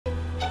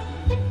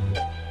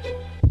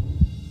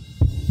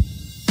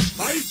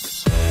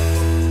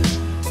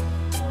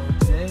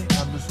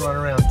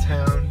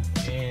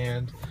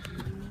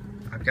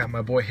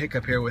my boy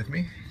Hiccup here with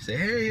me. Say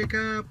hey,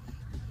 Hiccup.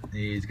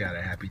 He's got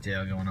a happy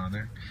tail going on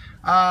there.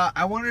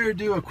 I wanted to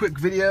do a quick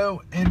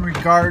video in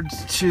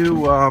regards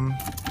to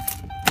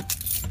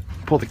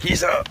pull the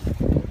keys out.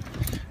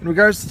 In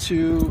regards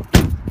to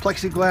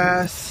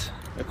plexiglass,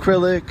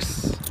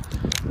 acrylics,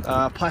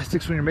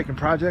 plastics when you're making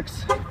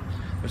projects.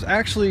 There's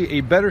actually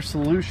a better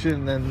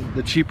solution than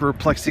the cheaper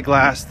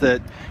plexiglass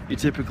that you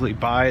typically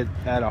buy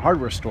at a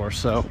hardware store.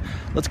 So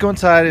let's go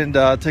inside and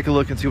take a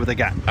look and see what they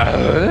got.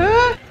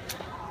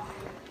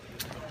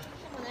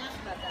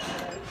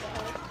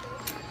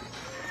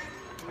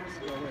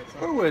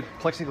 Where would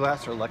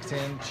plexiglass or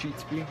Lexan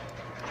sheets be?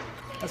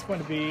 That's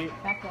going to be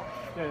back wall.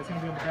 Yeah, it's going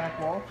to be on the back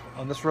wall.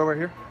 On this row right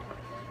here?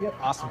 Yep.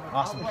 Awesome,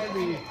 awesome. To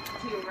your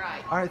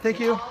right. All right, thank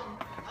you.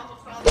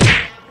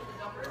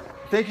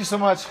 Thank you so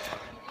much.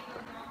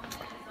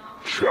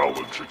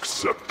 Challenge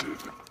accepted.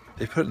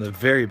 They put it in the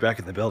very back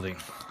of the building.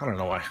 I don't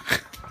know why.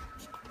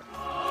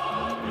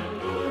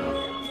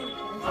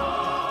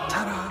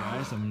 Ta-da!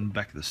 Guys, I'm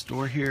back at the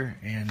store here,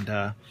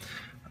 and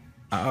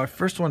I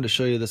first wanted to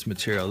show you this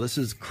material. This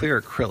is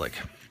clear acrylic,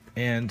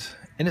 and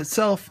in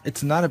itself,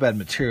 it's not a bad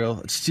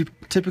material. It's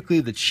typically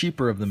the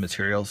cheaper of the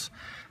materials.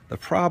 The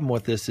problem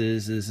with this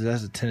is it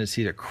has a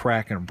tendency to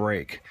crack and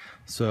break.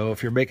 So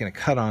if you're making a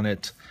cut on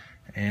it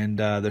and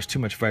there's too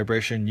much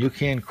vibration, you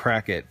can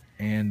crack it.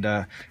 And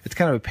it's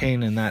kind of a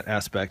pain in that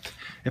aspect.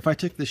 If I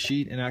took the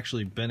sheet and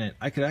actually bent it,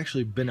 I could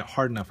actually bend it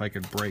hard enough I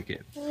could break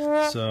it.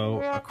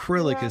 So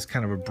acrylic is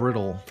kind of a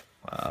brittle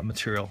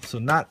material. So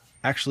not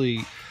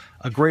actually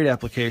a great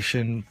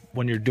application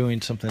when you're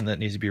doing something that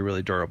needs to be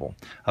really durable.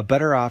 A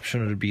better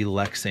option would be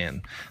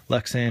Lexan.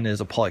 Lexan is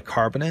a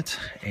polycarbonate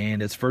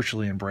and it's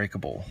virtually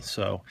unbreakable.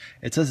 So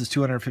it says it's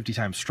 250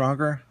 times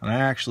stronger, and I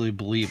actually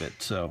believe it.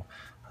 So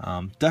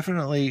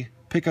definitely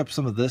pick up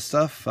some of this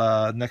stuff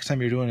next time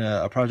you're doing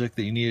a project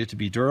that you need it to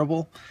be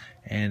durable,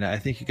 and I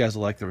think you guys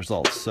will like the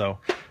results. So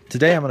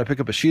today I'm going to pick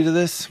up a sheet of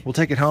this. We'll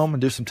take it home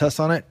and do some tests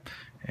on it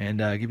and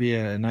give you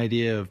an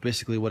idea of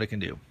basically what it can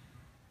do.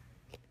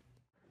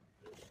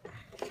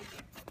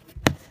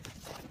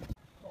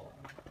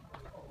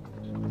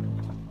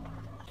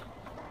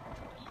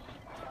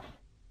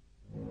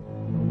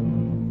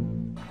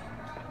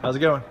 How's it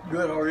going?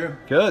 Good, how are you?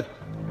 Good.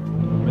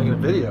 Making a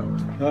video.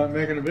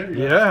 Making a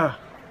video? Yeah.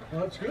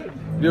 Well, that's good.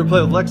 You ever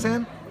play with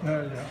Lexan?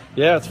 Yeah.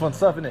 Yeah, it's fun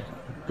stuff, isn't it?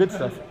 Good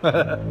stuff. Wow.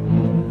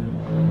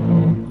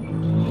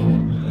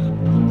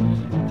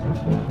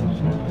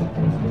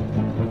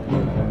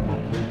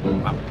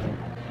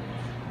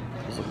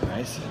 Those look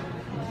nice.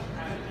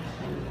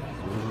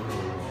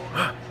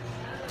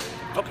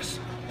 Focus.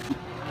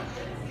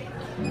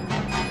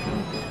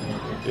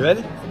 You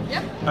ready?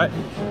 Yep. All right.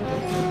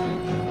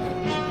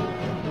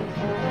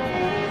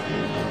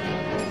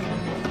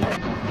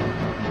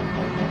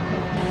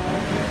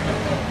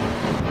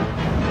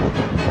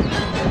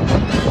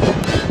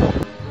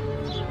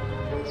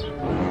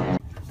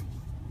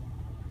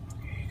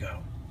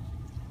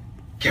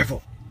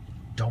 Careful,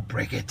 don't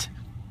break it,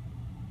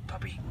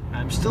 puppy.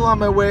 I'm still on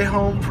my way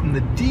home from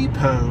the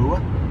depot,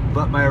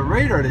 but my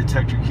radar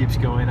detector keeps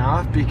going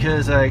off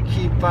because I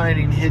keep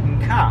finding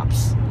hidden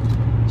cops.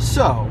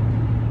 So,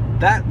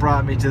 that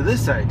brought me to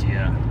this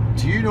idea.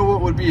 Do you know what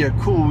would be a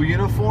cool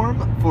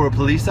uniform for a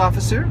police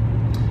officer?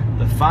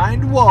 The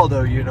Find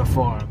Waldo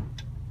uniform.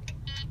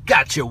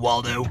 Gotcha,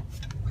 Waldo.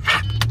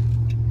 Ha!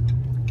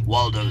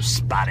 Waldo's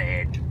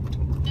spotted.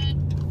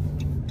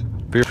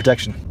 For your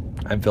protection,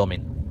 I'm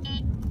filming.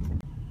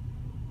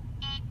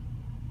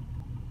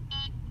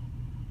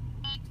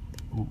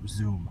 Ooh,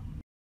 zoom.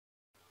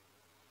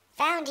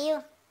 Found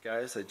you.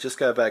 Guys, I just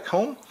got back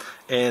home,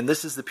 and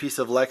this is the piece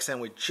of Lexan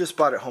we just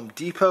bought at Home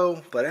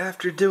Depot, but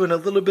after doing a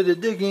little bit of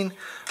digging,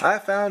 I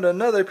found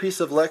another piece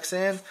of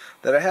Lexan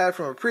that I had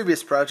from a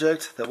previous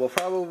project that will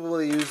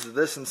probably use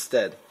this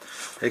instead.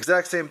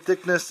 Exact same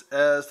thickness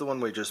as the one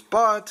we just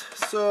bought,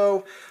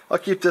 so I'll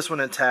keep this one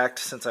intact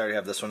since I already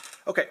have this one.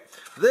 Okay,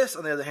 this,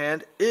 on the other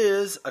hand,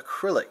 is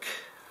acrylic.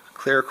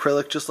 Clear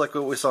acrylic, just like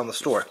what we saw in the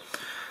store.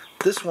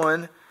 This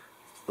one,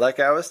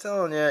 like I was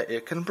telling you,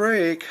 it can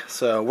break.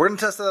 So we're going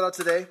to test that out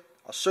today.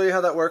 I'll show you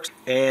how that works.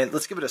 And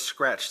let's give it a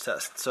scratch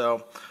test.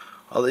 So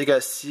I'll let you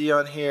guys see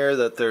on here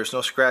that there's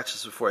no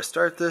scratches before I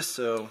start this.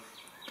 So,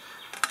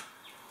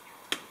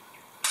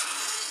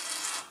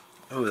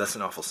 oh, that's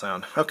an awful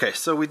sound. Okay,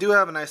 so we do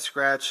have a nice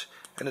scratch,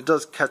 and it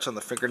does catch on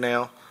the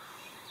fingernail.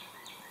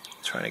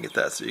 I'm trying to get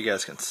that so you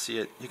guys can see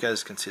it. You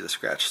guys can see the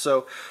scratch.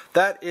 So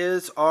that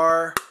is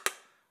our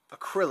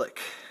acrylic.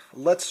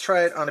 Let's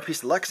try it on a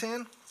piece of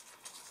Lexan.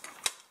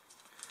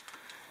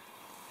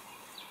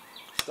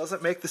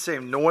 Doesn't make the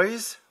same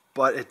noise,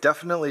 but it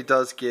definitely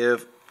does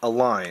give a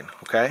line,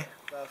 okay?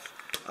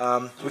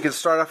 We can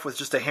start off with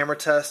just a hammer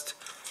test,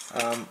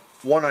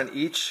 one on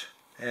each,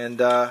 and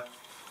we'll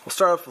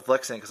start off with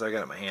Lexan because I got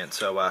it in my hand.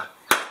 So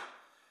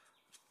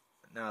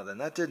now then,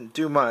 that didn't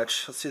do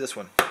much. Let's see this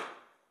one.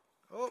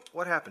 Oh,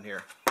 what happened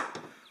here?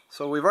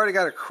 So we've already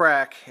got a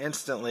crack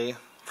instantly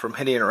from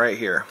hitting it right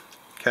here,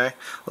 okay?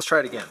 Let's try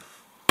it again.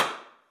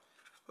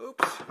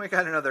 Oops, we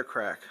got another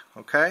crack,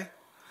 okay?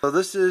 So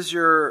this is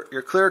your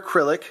clear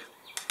acrylic,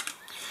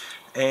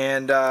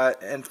 and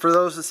for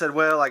those that said,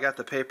 well, I got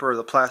the paper or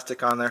the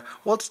plastic on there,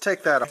 well, let's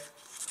take that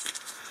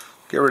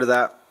off. Get rid of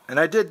that. And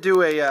I did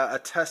do a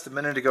test a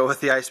minute ago with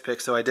the ice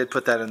pick, so I did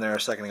put that in there a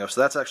second ago.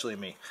 So that's actually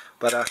me.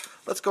 But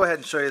let's go ahead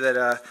and show you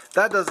that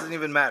that doesn't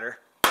even matter.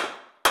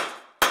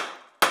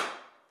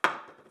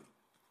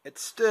 It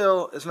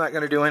still is not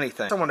going to do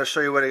anything. I want to show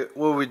you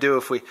what we do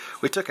if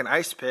we took an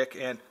ice pick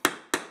and,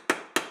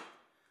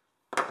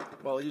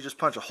 well, you just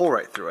punch a hole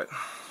right through it.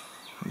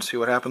 And see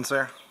what happens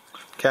there?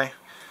 Okay.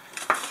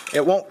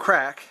 It won't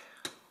crack.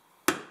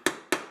 I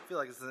feel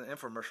like it's an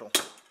infomercial.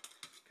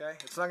 Okay.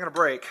 It's not going to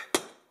break.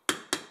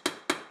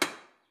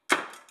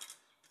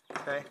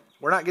 Okay,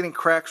 we're not getting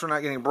cracks, we're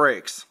not getting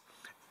breaks.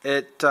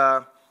 It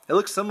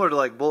looks similar to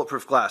like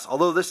bulletproof glass,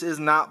 although this is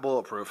not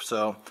bulletproof,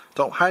 so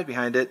don't hide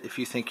behind it if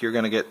you think you're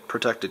going to get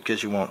protected,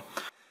 because you won't.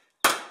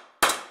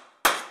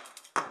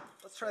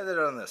 Let's try that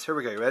on this. Here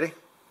we go, you ready?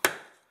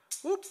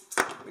 Whoop!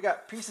 We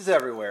got pieces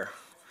everywhere.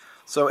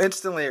 So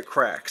instantly it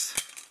cracks.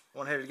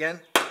 Want to hit it again?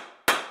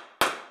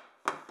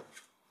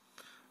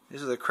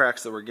 These are the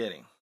cracks that we're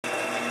getting.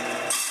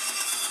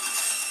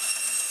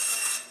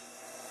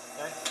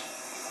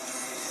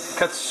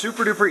 Cuts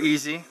super duper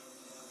easy,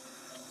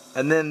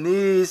 and then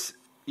these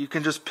you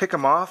can just pick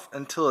them off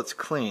until it's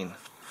clean.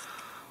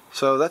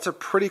 So that's a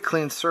pretty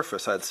clean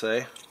surface, I'd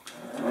say.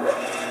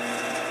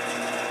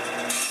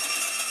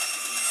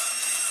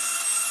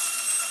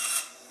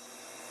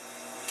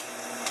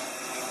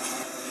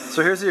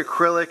 So here's the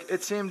acrylic.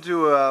 It seemed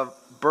to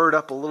burr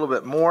up a little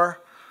bit more,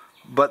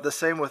 but the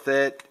same with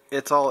it,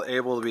 it's all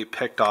able to be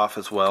picked off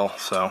as well.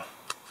 So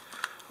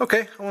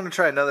okay, I want to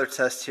try another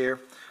test here.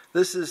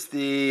 This is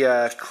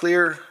the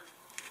clear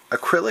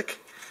acrylic,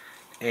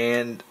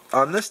 and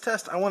on this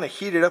test I want to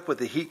heat it up with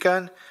the heat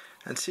gun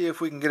and see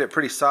if we can get it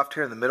pretty soft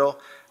here in the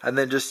middle, and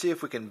then just see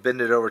if we can bend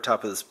it over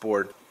top of this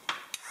board.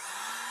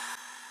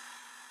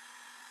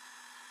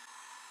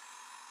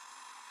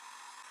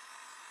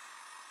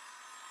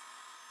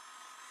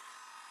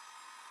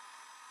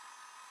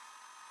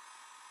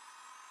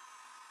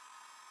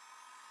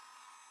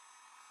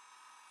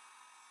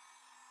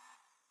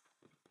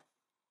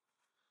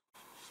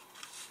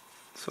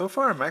 So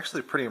far I'm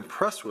actually pretty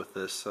impressed with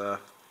this.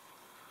 Got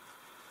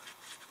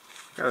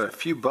a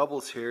few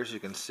bubbles here, as you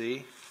can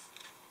see,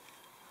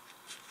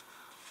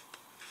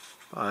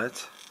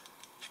 but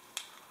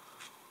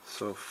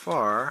so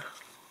far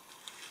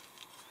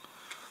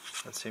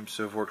that seems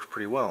to have worked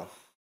pretty well.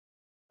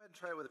 Go ahead and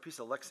try it with a piece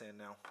of Lexan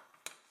now.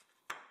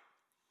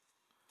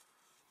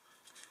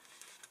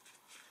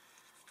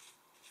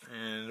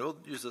 And we'll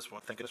use this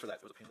one. Thank goodness for that.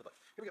 It was a pain in the butt.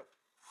 Here we go.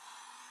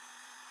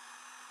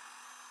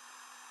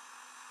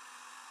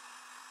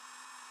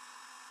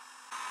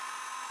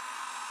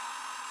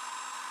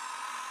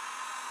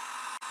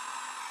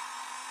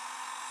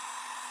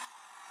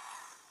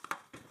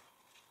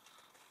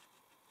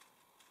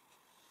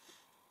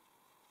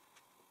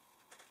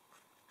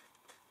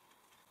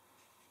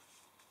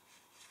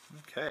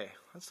 Okay,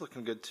 that's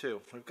looking good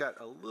too. We've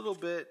got a little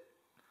bit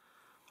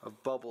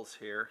of bubbles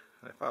here,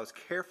 and if I was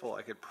careful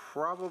I could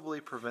probably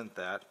prevent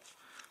that.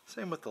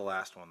 Same with the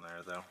last one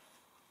there though.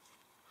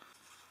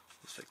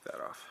 Let's take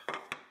that off.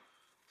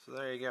 So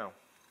there you go.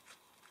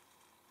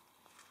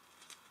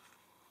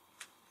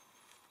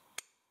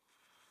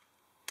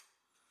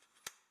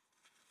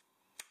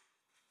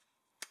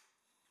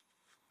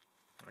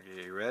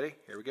 Okay, you ready?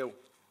 Here we go.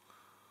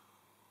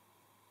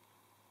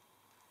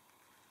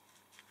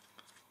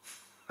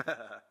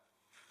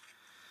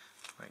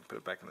 I can put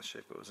it back in the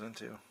shape it was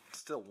into. It's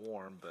still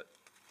warm, but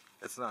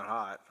it's not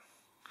hot.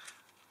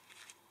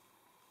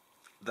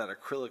 That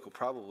acrylic will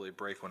probably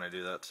break when I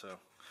do that, so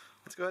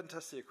let's go ahead and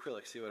test the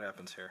acrylic, see what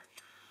happens here.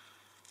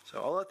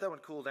 So I'll let that one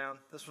cool down.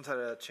 This one's had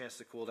a chance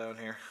to cool down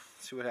here.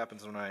 See what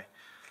happens when I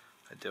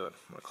do it.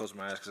 I'm going to close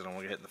my eyes because I don't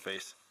want to get hit in the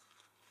face.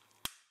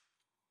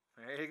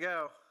 There you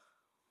go.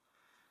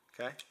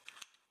 Okay,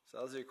 so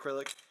that was the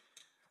acrylic.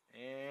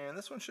 And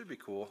this one should be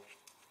cool.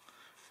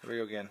 Here we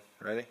go again.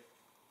 Ready?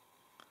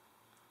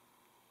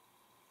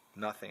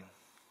 Nothing.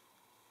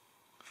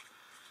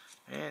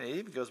 And it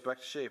even goes back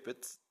to shape.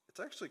 It's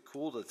actually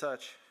cool to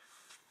touch.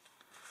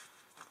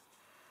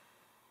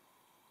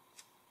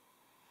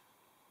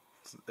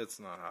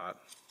 It's not hot.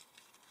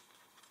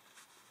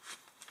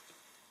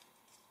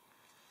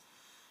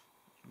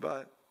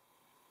 But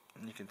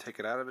you can take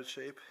it out of its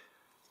shape.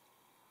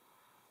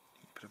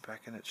 You can put it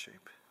back in its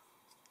shape.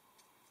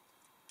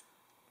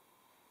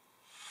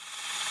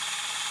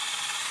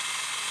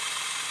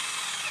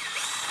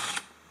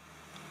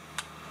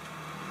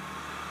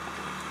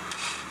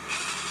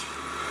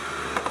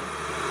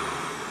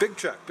 Big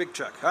chuck, big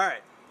chuck. All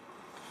right.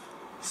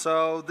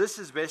 So this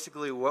is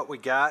basically what we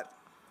got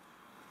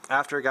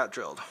after it got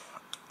drilled.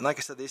 And like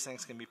I said, these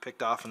things can be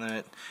picked off and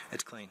then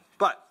it's clean.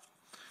 But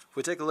if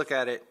we take a look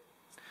at it,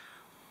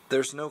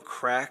 there's no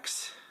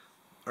cracks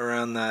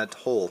around that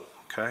hole,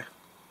 okay?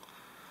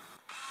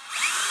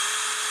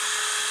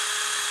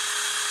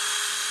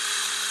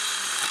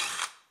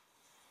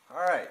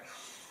 All right.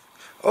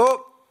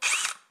 Oh,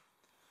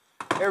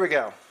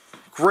 go.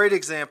 Great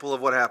example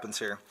of what happens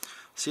here.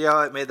 See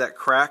how it made that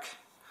crack?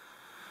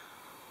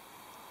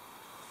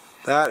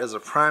 That is a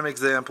prime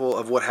example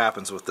of what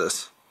happens with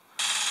this.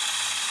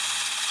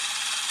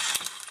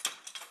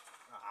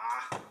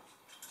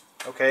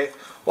 Okay,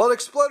 well it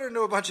exploded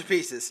into a bunch of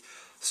pieces.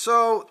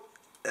 So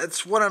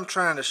that's what I'm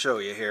trying to show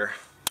you here.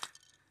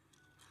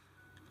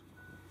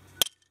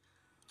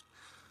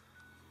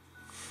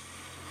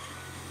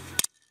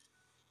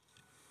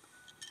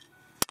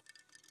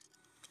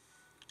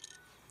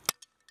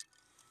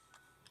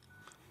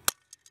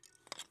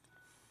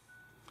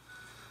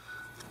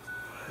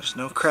 There's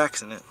no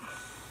cracks in it.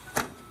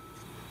 It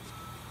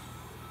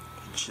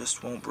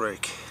just won't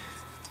break.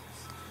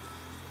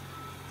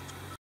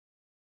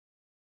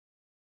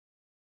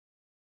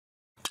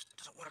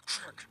 Doesn't want to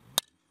crack.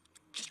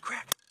 Just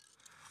crack.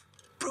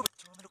 Prove it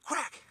to him, it'll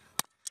crack.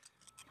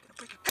 You're gonna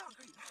break your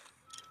concrete.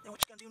 Then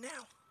what you gonna do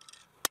now?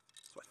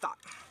 That's what I thought.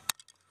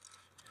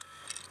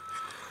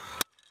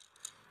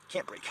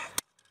 Can't break.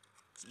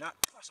 It's not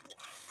possible.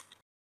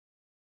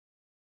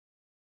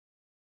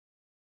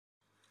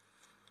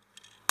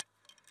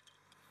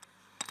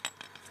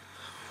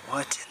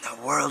 What in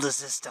the world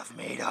is this stuff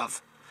made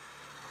of?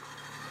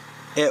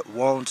 It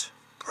won't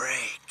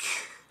break.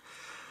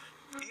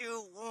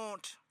 You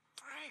won't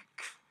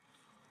break.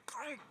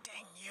 Break,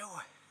 dang you.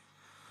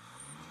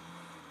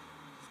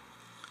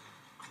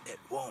 It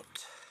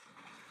won't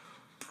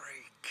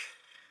break.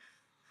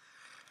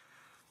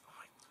 Oh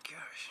my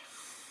gosh.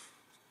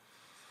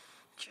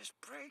 Just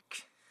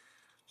break.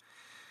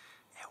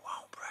 It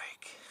won't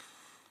break.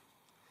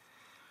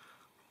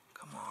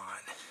 Come on.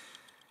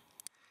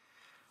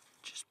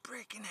 Just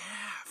break in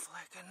half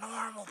like a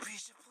normal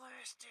piece of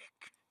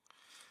plastic.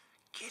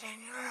 Get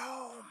in your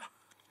home.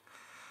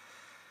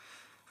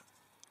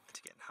 It's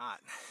getting hot.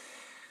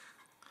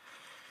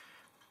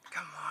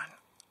 Come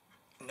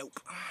on. Nope.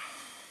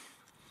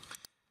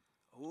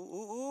 Ooh,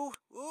 ooh,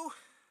 ooh, ooh.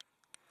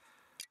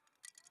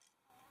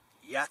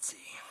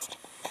 Yahtzee.